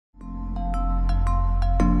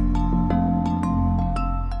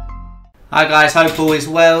Hi guys, hope all is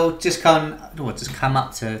well. Just come up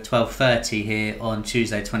to 12:30 here on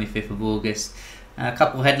Tuesday, 25th of August. A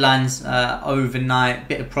couple of headlines overnight.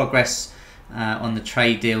 Bit of progress on the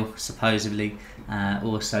trade deal, supposedly.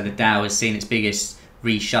 Also, the Dow has seen its biggest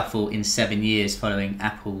reshuffle in 7 years following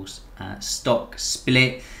Apple's stock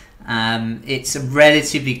split. It's a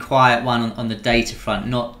relatively quiet one on the data front.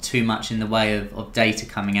 Not too much in the way of data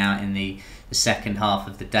coming out in the second half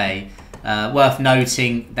of the day. Worth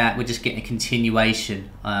noting that we're just getting a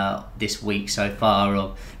continuation this week so far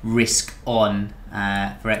of risk on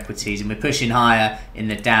for equities, and we're pushing higher in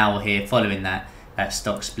the Dow here following that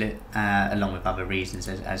stock split, along with other reasons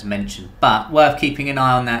as mentioned. But worth keeping an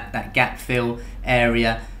eye on that gap fill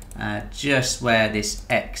area, just where this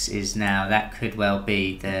X is now. That could well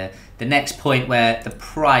be the next point where the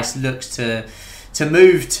price looks to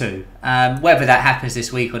move to. Whether that happens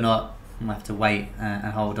this week or not, we'll have to wait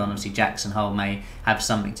and hold on. Obviously Jackson Hole may have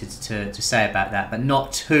something to say about that, but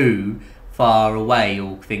not too far away,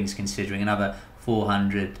 all things considering. Another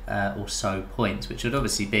 400 or so points, which would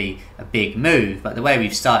obviously be a big move, but the way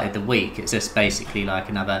we've started the week, it's just basically like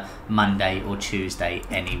another Monday or Tuesday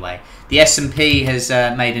anyway. The S&P has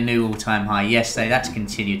made a new all-time high yesterday. That's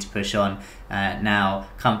continued to push on, now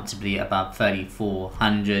comfortably above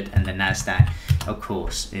 3,400, and the Nasdaq, of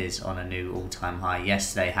course, is on a new all-time high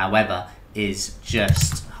yesterday. However, is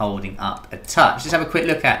just holding up a touch. Let's have a quick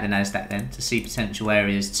look at the Nasdaq then to see potential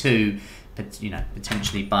areas to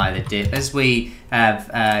potentially buy the dip, as we have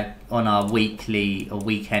on our weekly or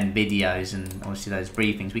weekend videos, and obviously those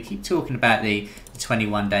briefings. We keep talking about the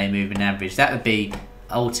 21-day moving average. That would be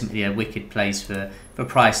ultimately a wicked place for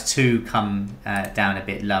price to come down a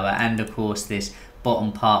bit lower, and of course this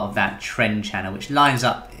bottom part of that trend channel, which lines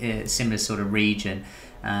up a similar sort of region.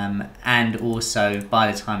 And also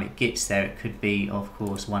by the time it gets there, it could be, of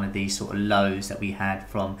course, one of these sort of lows that we had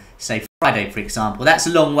from, say, Friday, for example. That's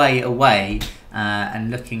a long way away,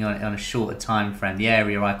 and looking on a shorter time frame, the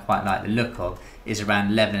area I quite like the look of is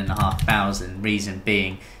around 11,500. Reason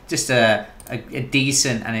being, just a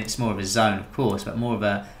decent, and it's more of a zone, of course, but more of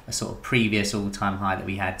a sort of previous all-time high that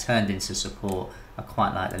we had turned into support. I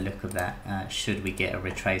quite like the look of that, should we get a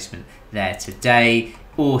retracement there today.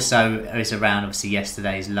 Also is around obviously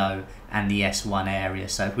yesterday's low and the S1 area,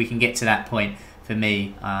 so if we can get to that point, for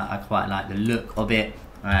me, I quite like the look of it.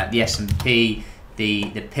 The S&P,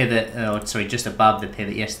 the pivot, or sorry, just above the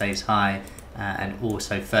pivot, yesterday's high, and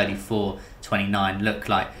also 34.29 look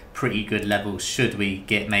like pretty good levels should we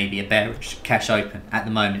get maybe a bearish cash open. At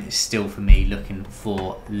the moment, it's still, for me, looking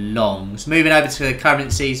for longs. Moving over to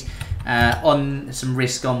currencies, on some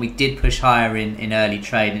risk on, we did push higher in early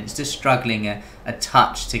trade, and it's just struggling a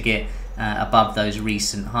touch to get above those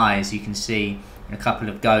recent highs. You can see a couple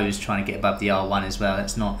of goes trying to get above the R1 as well.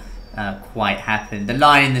 That's not quite happened. The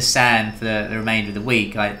line in the sand for the remainder of the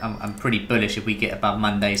week, I'm pretty bullish if we get above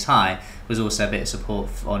Monday's high. Was also a bit of support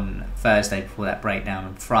on Thursday before that breakdown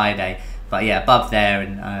on Friday. But yeah, above there,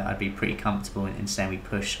 and I'd be pretty comfortable in saying we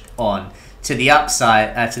push on. To the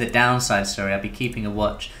upside, to the downside, sorry, I'd be keeping a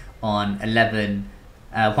watch on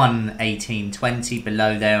 118.20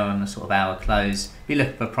 below there on a sort of hour close. If you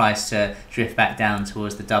look for price to drift back down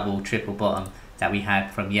towards the double, triple bottom that we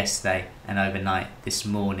had from yesterday and overnight this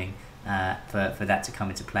morning, for that to come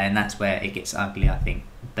into play, and that's where it gets ugly, I think,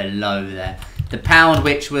 below there. The pound,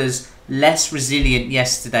 which was less resilient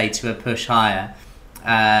yesterday to a push higher,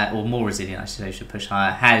 or more resilient, I should push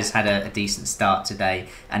higher, has had a decent start today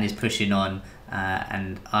and is pushing on.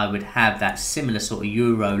 And I would have that similar sort of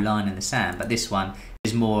euro line in the sand, but this one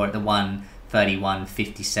is more at the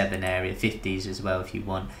 131.57 area, 50s as well if you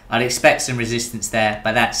want. I'd expect some resistance there,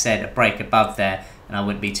 but that said, a break above there, and I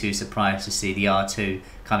wouldn't be too surprised to see the R2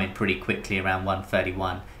 coming pretty quickly around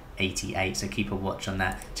 131.88, so keep a watch on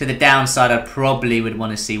that. To the downside, I probably would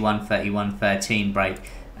want to see 131.13 break,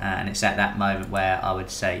 and it's at that moment where I would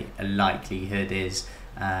say a likelihood is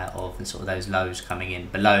of the sort of those lows coming in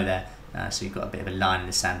below there. So you've got a bit of a line in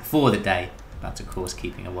the sand for the day, but of course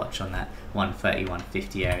keeping a watch on that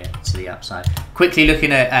 131.50 area to the upside. Quickly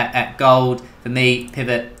looking at gold, for me,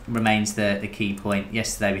 pivot remains the key point.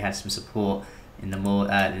 Yesterday we had some support in the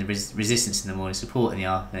morning, resistance in the morning, support in the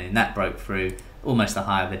afternoon. That broke through almost the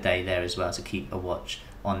high of the day there as well, so keep a watch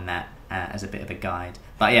on that as a bit of a guide.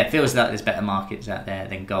 But yeah, it feels like there's better markets out there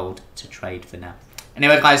than gold to trade for now.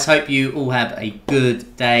 Anyway guys, hope you all have a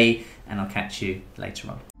good day, and I'll catch you later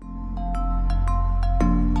on.